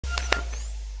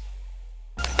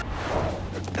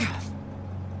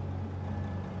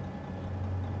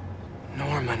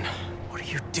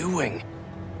doing?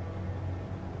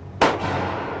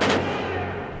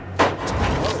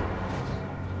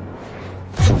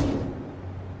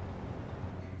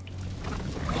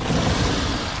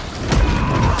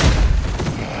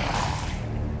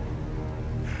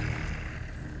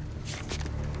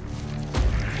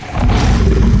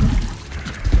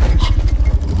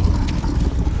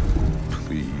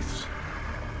 Please.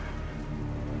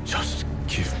 Just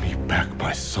give me back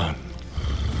my son.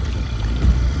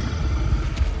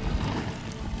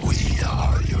 We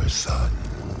are your son.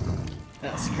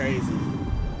 That's crazy.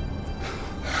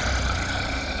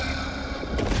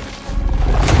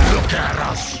 Look at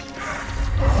us.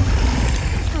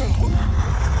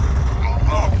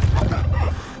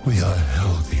 We are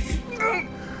healthy,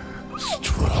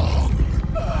 strong.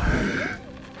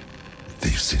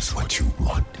 This is what you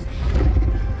want,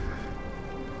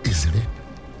 isn't it?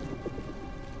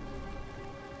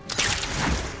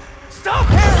 Stop,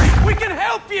 Harry! We can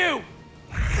help you!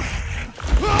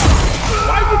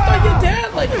 Why you throw your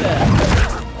dad like that?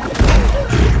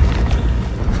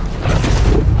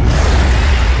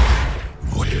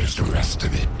 Where's the rest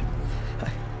of it?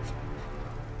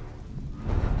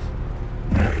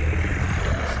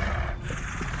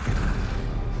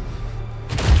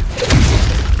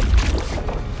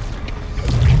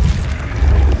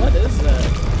 What is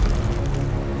that?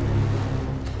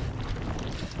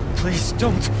 Please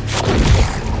don't.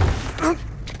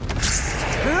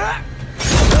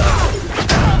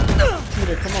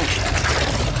 Peter, come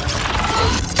on.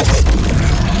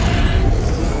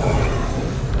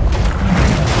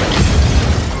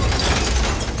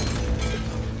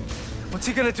 What's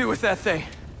he gonna do with that thing?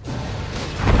 I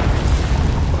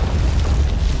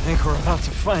think we're about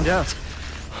to find out.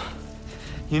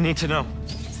 You need to know.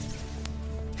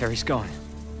 Harry's gone.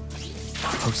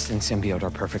 Host and symbiote are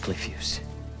perfectly fused.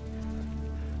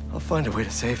 I'll find a way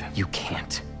to save him. You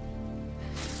can't.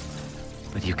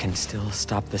 But you can still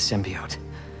stop the symbiote.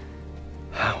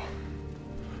 How?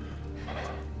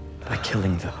 By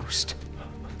killing the host.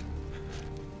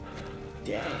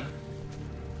 Dang.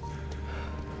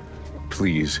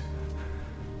 Please.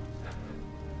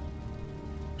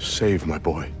 Save my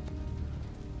boy.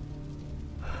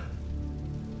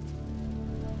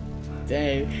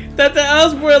 Dang. That the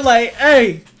Osborne like,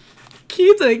 hey,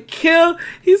 keep the kill.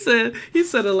 He said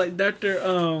it like Dr.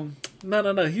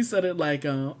 No. He said it like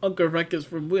Uncle Ruckus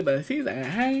from With Us. He's like,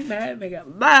 hang that nigga.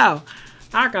 Now,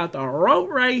 I got the rope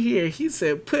right here. He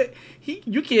said,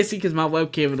 you can't see because my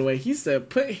webcam in the way. He said,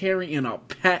 put Harry in a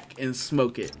pack and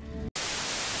smoke it.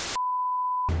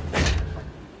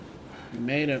 He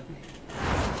made it.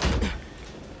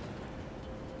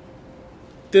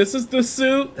 This is the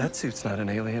suit. That suit's not an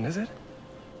alien, is it?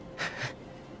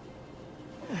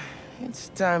 It's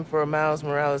time for a Miles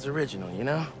Morales original, you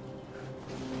know?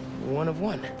 One of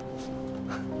one.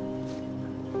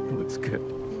 It looks good.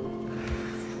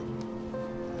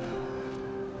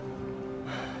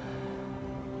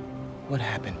 What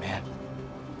happened, man?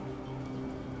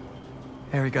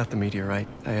 Harry got the meteorite.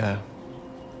 I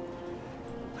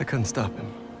couldn't stop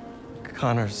him.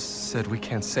 Connor said we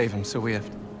can't save him, so we have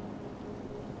to...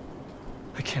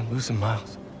 I can't lose him,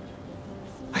 Miles.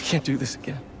 I can't do this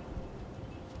again.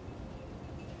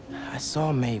 I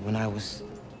saw May when I was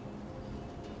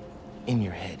in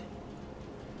your head.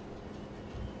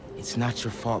 It's not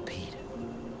your fault, Pete.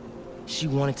 She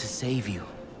wanted to save you.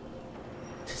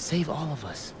 To save all of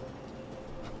us.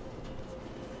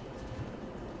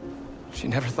 She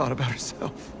never thought about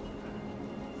herself.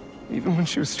 Even when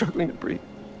she was struggling to breathe.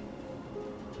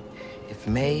 If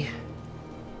May,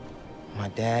 my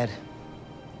dad,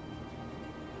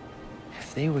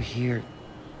 if they were here,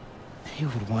 they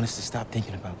would want us to stop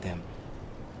thinking about them.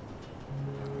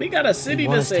 We got a city They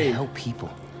want to us to save. help people,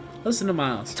 Listen to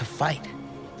Miles. to fight.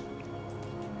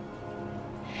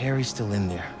 Harry's still in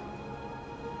there.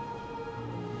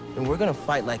 And we're gonna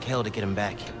fight like hell to get him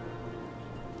back.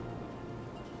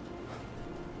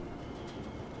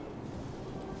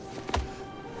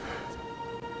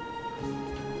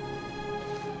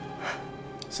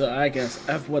 So I guess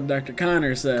F what Dr.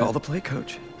 Connor said. Call the play,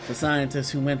 coach. The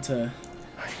scientist who learned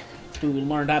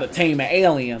how to tame an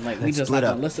alien. Like, we Let's just split not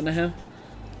up. gonna listen to him.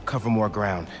 Cover more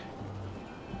ground.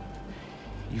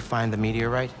 You find the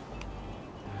meteorite,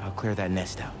 I'll clear that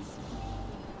nest out.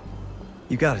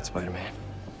 You got it, Spider-Man.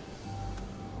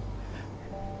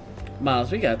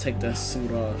 Miles, we gotta take that suit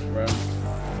off, bro.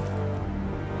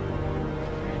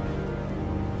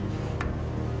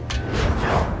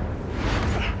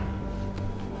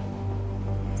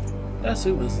 That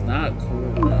suit was not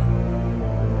cool, bro.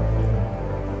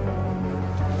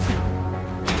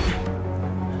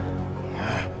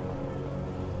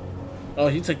 Oh,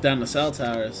 he took down the cell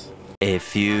towers. A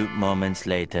few moments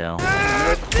later.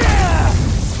 What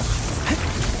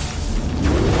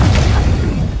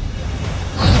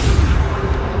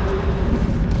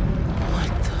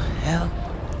the hell?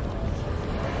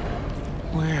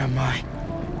 Where am I?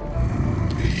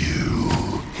 You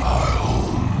are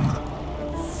home.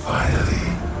 Finally,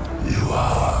 you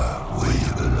are where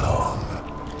you belong.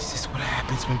 Is this what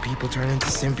happens when people turn into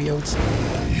symbiotes?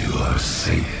 You are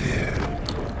safe here.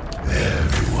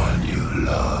 Everyone you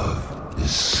love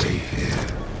is safe here.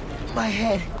 My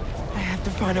head. I have to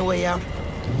find a way out.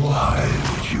 Why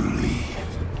would you leave?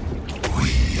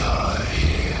 We are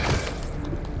here.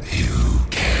 You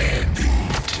can be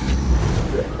too.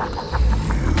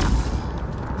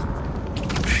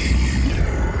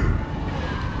 Peter.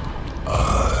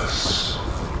 Us.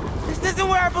 This isn't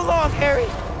where I belong, Harry.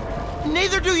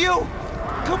 Neither do you.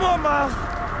 Come on, Miles.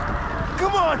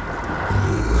 Come on.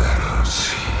 Let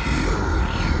us heal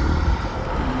you.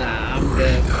 Nah, I'm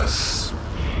good. Us,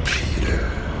 Peter.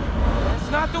 That's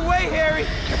not the way, Harry.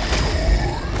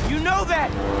 You know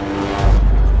that.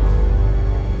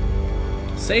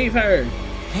 Save her.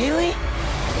 Haley?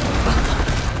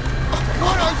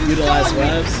 Utilize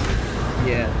webs.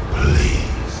 Yeah.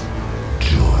 Please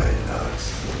join us.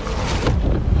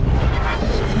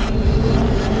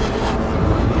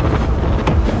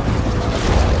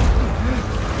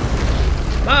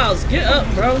 Miles, get up,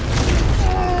 bro.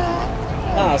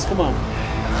 Miles, come on.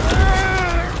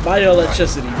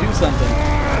 Bio-electricity, do something.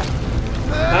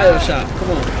 Bioshock,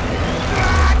 come on.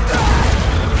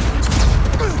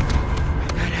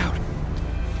 Got out.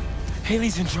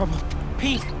 Haley's in trouble.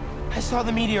 Pete, I saw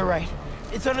the meteorite.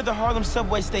 It's under the Harlem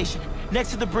subway station,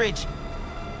 next to the bridge.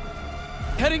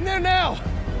 Heading there now.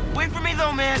 Wait for me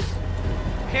though, man.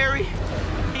 Harry,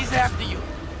 he's after you.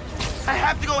 I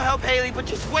have to go help Haley, but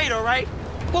just wait, all right?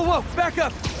 Whoa, back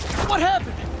up. What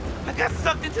happened? I got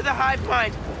sucked into the hive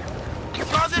mind. I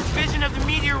saw this vision of the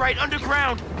meteorite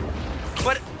underground.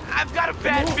 But I've got a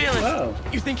bad feeling. Whoa.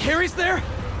 You think Harry's there?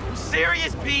 I'm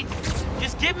serious, Pete.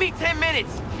 Just give me 10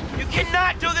 minutes. You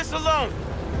cannot do this alone.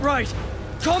 Right.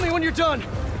 Call me when you're done.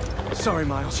 Sorry,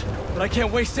 Miles, but I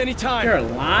can't waste any time. You're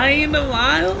lying to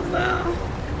Miles now?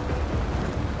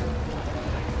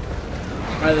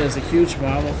 Either is a huge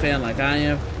Marvel fan like I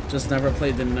am, just never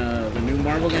played the new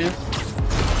Marvel game.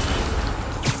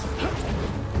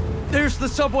 There's the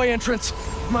subway entrance.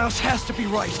 Miles has to be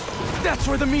right. That's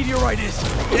where the meteorite is.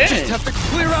 Yeah. Just have to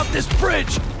clear out this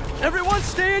bridge. Everyone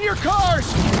stay in your cars.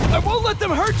 I won't let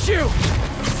them hurt you.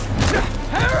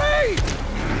 Harry!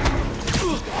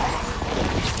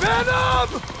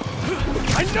 Venom!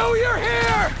 I know you're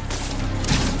here!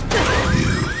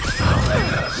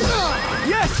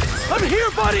 Yes, I'm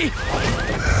here, buddy!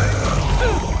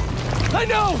 I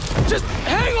know! Just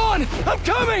hang on! I'm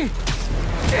coming!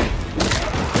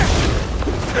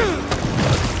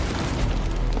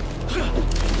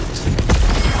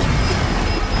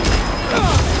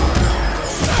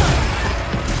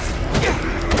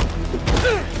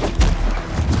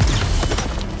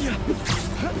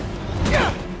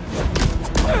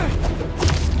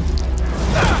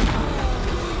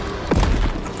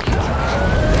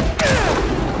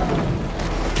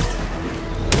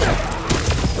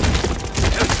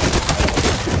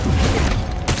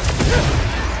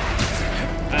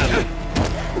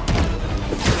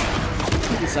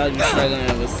 Saw you struggling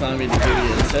and was telling me to give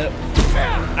you a tip.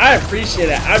 I appreciate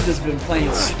it. I've just been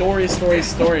playing story.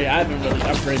 I haven't really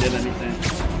upgraded anything.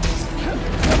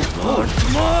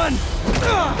 Come on!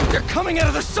 They're coming out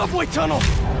of the subway tunnel!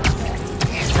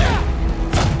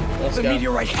 Let's The go.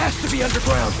 meteorite has to be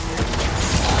underground!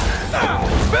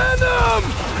 Venom!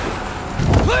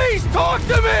 Please talk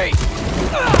to me!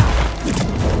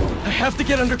 I have to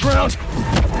get underground!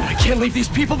 I can't leave these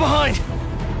people behind!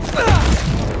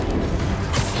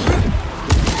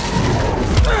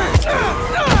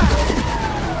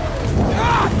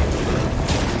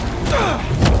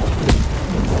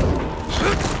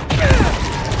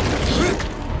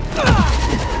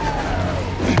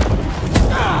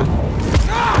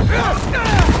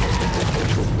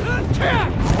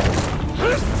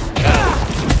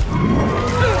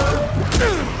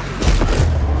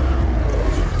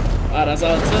 Oh, that's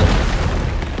all it took?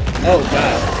 Oh,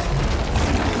 God.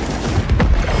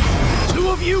 Two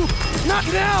of you! Not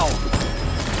now!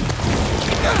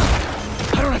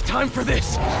 I don't have time for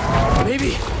this.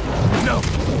 Maybe... No.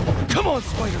 Come on,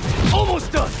 Spiderman.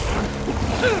 Almost done.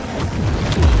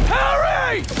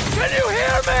 Harry! Can you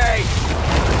hear me?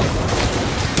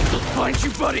 I'll find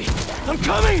you, buddy. I'm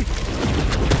coming!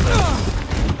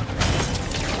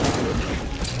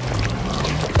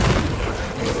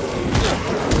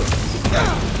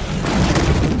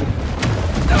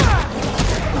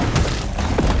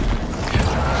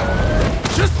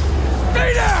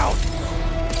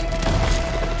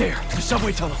 There, the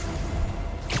subway tunnel.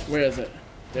 Where is it?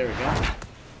 There we go.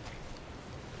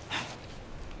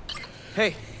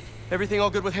 Hey, everything all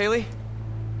good with Haley?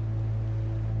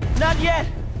 Not yet,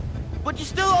 but you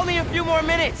still owe me a few more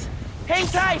minutes. Hang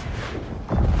tight.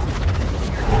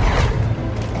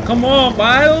 Come on,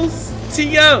 Miles.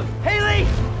 Tee up. Haley,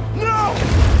 no!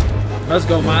 Let's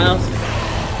go, Miles.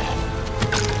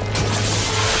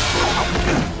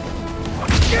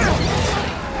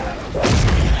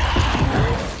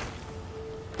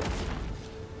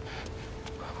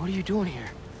 What are you doing here?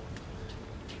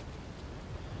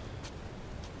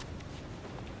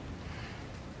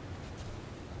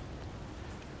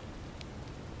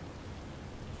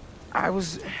 I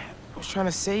was trying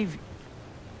to save you.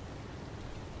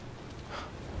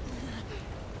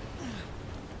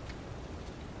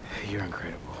 You're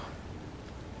incredible.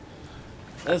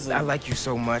 Listen. I like you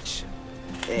so much,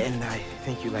 and I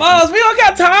think you like Miles, me. we don't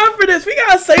got time for this. We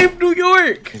gotta save New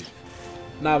York.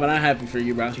 Nah, but I'm happy for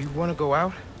you, bro. Do you want to go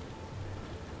out?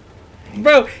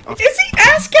 Bro, is he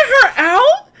asking her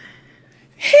out?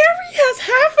 Harry has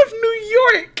half of New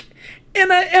York in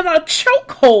a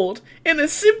chokehold, in a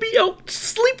symbiote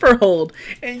sleeper hold,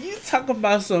 and you talk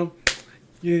about some.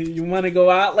 You want to go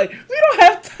out? Like, we don't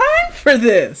have time for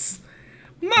this.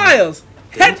 Miles,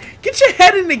 get your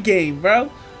head in the game,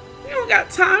 bro. We don't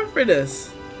got time for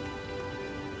this.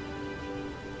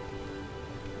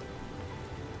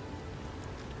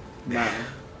 Nah.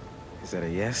 Is that a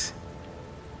yes?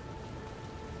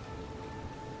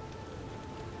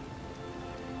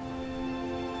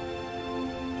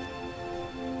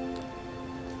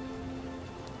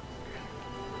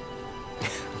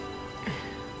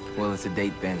 Well, it's a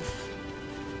date then.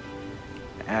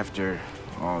 After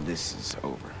all this is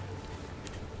over.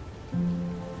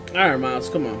 All right, Miles,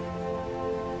 come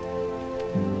on.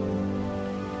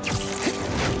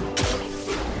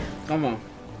 Come on.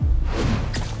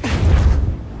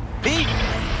 Pete!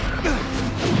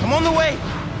 I'm on the way!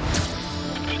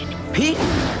 Pete?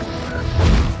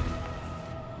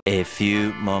 A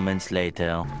few moments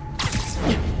later.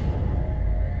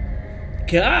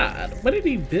 God, what did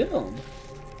he build?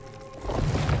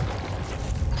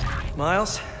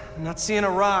 Miles, I'm not seeing a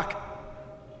rock.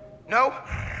 No?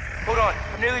 Hold on,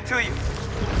 I'm nearly to you.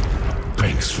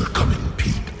 Thanks for coming,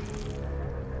 Pete.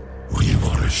 We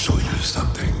want to show you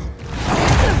something.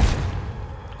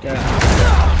 God.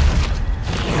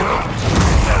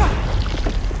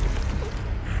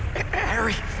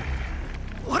 Harry,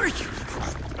 what are you?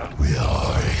 We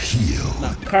are healed,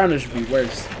 Nah, Carnage would be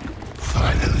worse.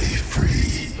 finally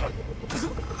free.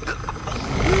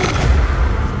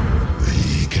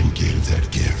 We can give that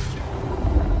gift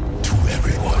to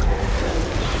everyone.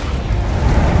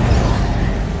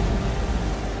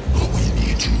 But we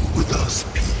need you with us,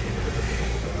 Pete.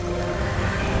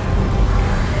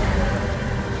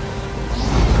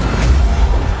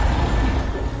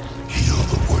 Heal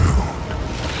the world.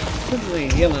 This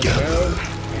ain't healing, bro.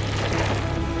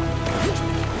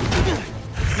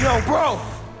 Yo, bro!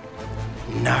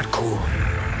 Not cool.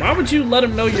 Why would you let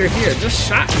him know you're here? Just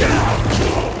shotgun.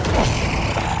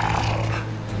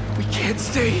 We can't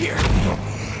stay here.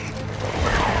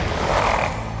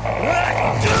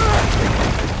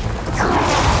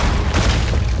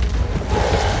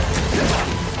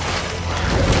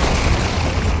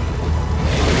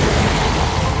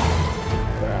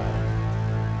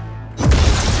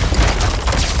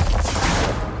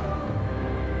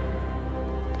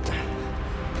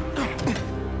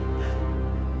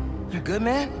 You good,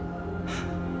 man?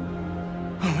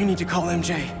 We need to call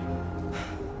MJ.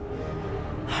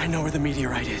 I know where the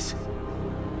meteorite is.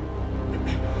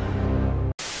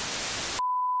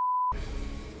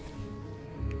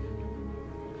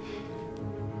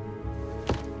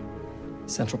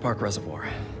 Central Park Reservoir.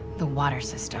 The water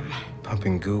system.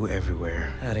 Pumping goo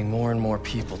everywhere. Adding more and more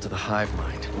people to the hive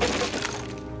mind.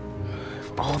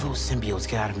 If all those symbiotes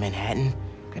get out of Manhattan,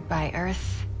 Goodbye,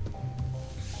 Earth.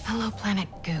 Hello, planet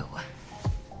Goo.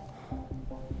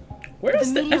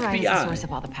 Where's the meteorite is the source FBI?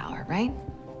 of all the power, right?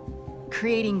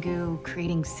 Creating goo,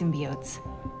 creating symbiotes.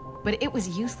 But it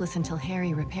was useless until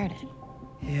Harry repaired it.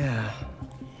 Yeah.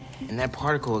 and that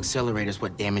particle accelerator is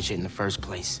what damaged it in the first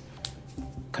place.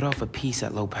 Cut off a piece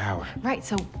at low power. Right,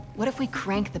 so what if we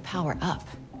crank the power up?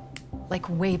 Like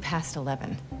way past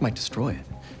 11? Might destroy it.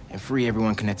 And free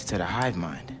everyone connected to the hive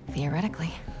mind.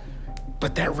 Theoretically.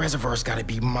 But that reservoir's gotta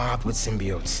be mobbed with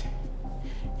symbiotes.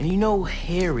 And you know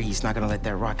Harry's not gonna let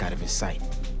that rock out of his sight.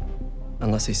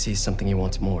 Unless he sees something he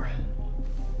wants more.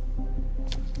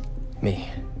 Me.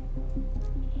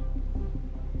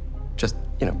 Just,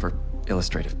 you know, for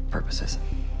illustrative purposes.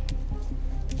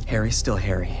 Harry's still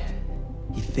Harry.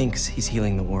 He thinks he's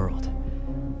healing the world.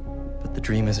 But the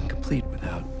dream isn't complete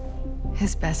without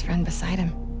His best friend beside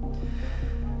him.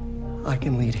 I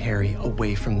can lead Harry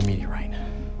away from the meteorite.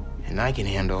 And I can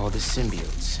handle all the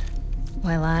symbiotes.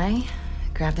 While I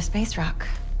grab the space rock.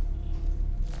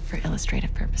 For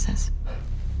illustrative purposes.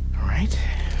 All right,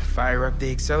 fire up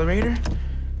the accelerator.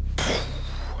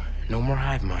 No more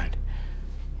hive mind.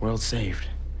 World saved.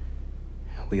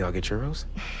 We all get churros?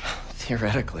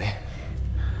 Theoretically.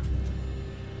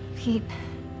 Pete,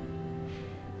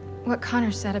 what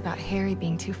Connor said about Harry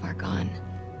being too far gone.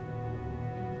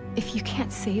 If you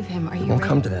can't save him, are you It won't ready?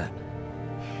 come to that.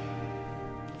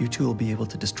 You two will be able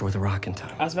to destroy the rock in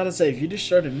time. I was about to say, if you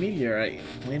destroy the meteorite,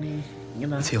 when you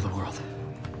know. Let's heal the world.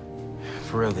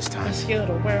 For real this time. Let's heal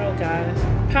the world, guys.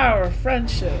 Power of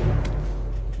friendship.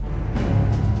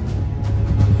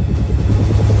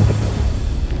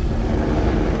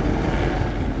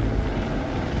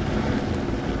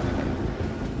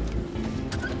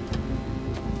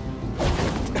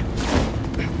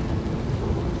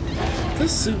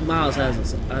 This suit Miles has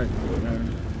is ugly,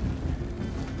 man.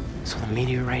 So the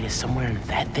meteorite is somewhere in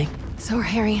that thing? So are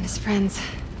Harry and his friends.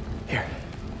 Here.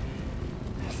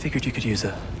 I figured you could use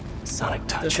a sonic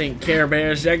touch. This ain't Care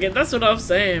Bears jacket. That's what I'm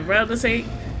saying, bro. This ain't.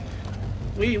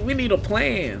 We need a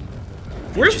plan.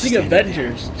 Where's the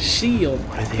Avengers? Shield,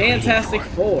 Fantastic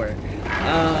Four,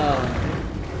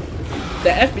 the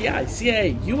FBI,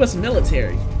 CIA, U.S.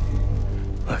 military.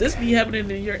 Look, this be happening in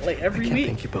New York like every I can't week.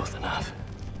 thank you both enough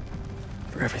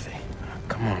for everything.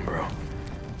 Come on, bro.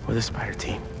 We're the Spider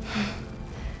team.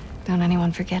 Don't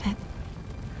anyone forget it.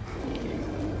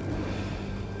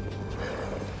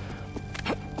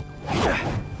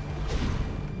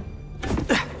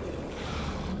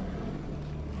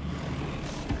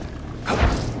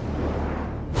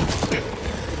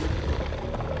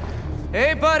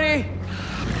 Hey, buddy!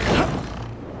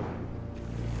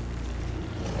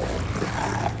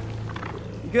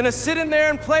 You gonna sit in there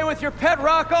and play with your pet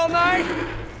rock all night?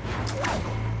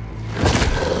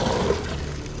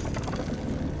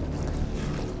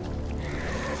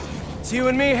 It's you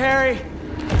and me, Harry.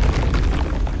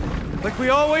 Like we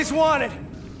always wanted.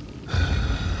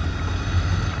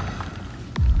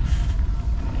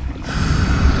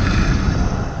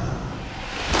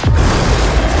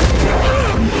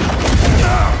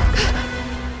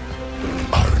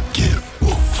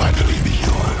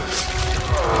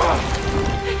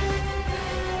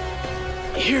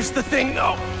 Here's the thing,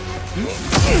 though.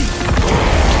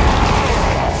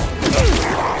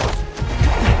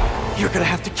 You're gonna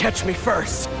have to catch me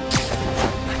first.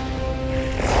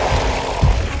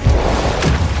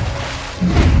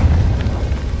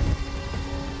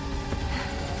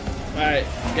 Alright,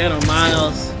 get him,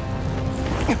 Miles.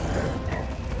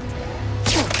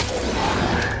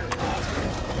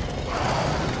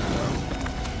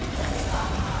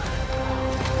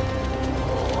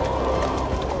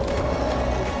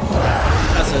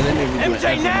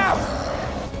 MJ, now!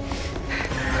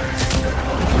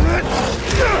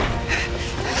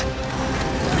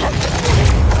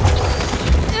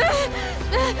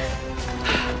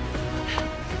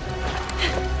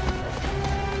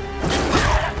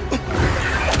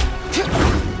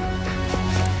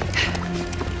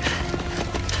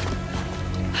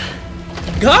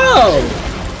 Go!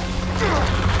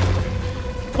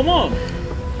 Come on.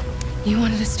 You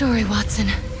wanted a story, Watson.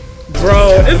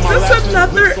 Bro, is this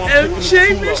another MJ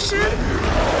mission?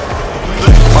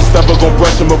 My stepper gon'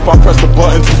 brush him if I press the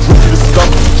button to drip the stuff.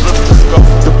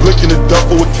 The blick in the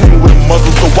duffel, it came with a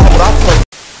muzzle, so why would I touch?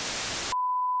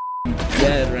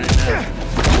 Dead right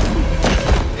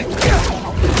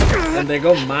now. And there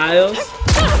go Miles.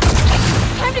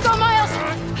 Time to go, Miles!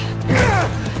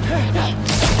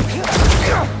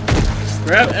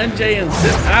 Grab NJ and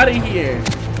zip out of here.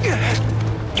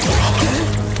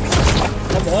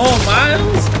 Come on,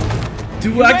 Miles.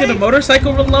 Do I get a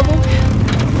motorcycle level?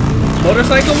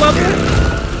 Motorcycle level?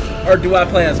 Or do I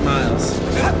play as Miles?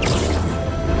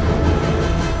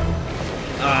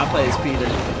 Oh, I play as Peter.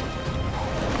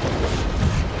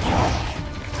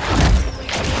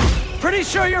 Pretty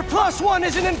sure your +1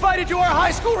 isn't invited to our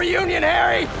high school reunion,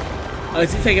 Harry. Oh,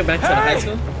 is he taking it back to the high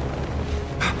school?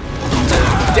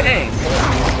 Dang.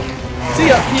 See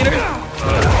ya, Peter.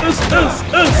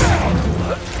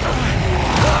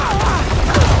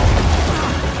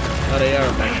 Oh, they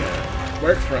are back there.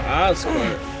 Work for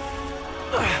Oscorp.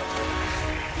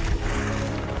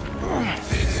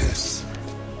 This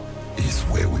is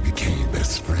where we became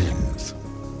best friends.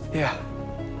 Yeah,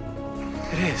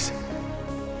 it is.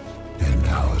 And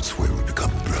now it's where we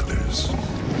become brothers.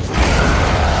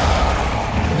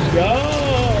 Yo!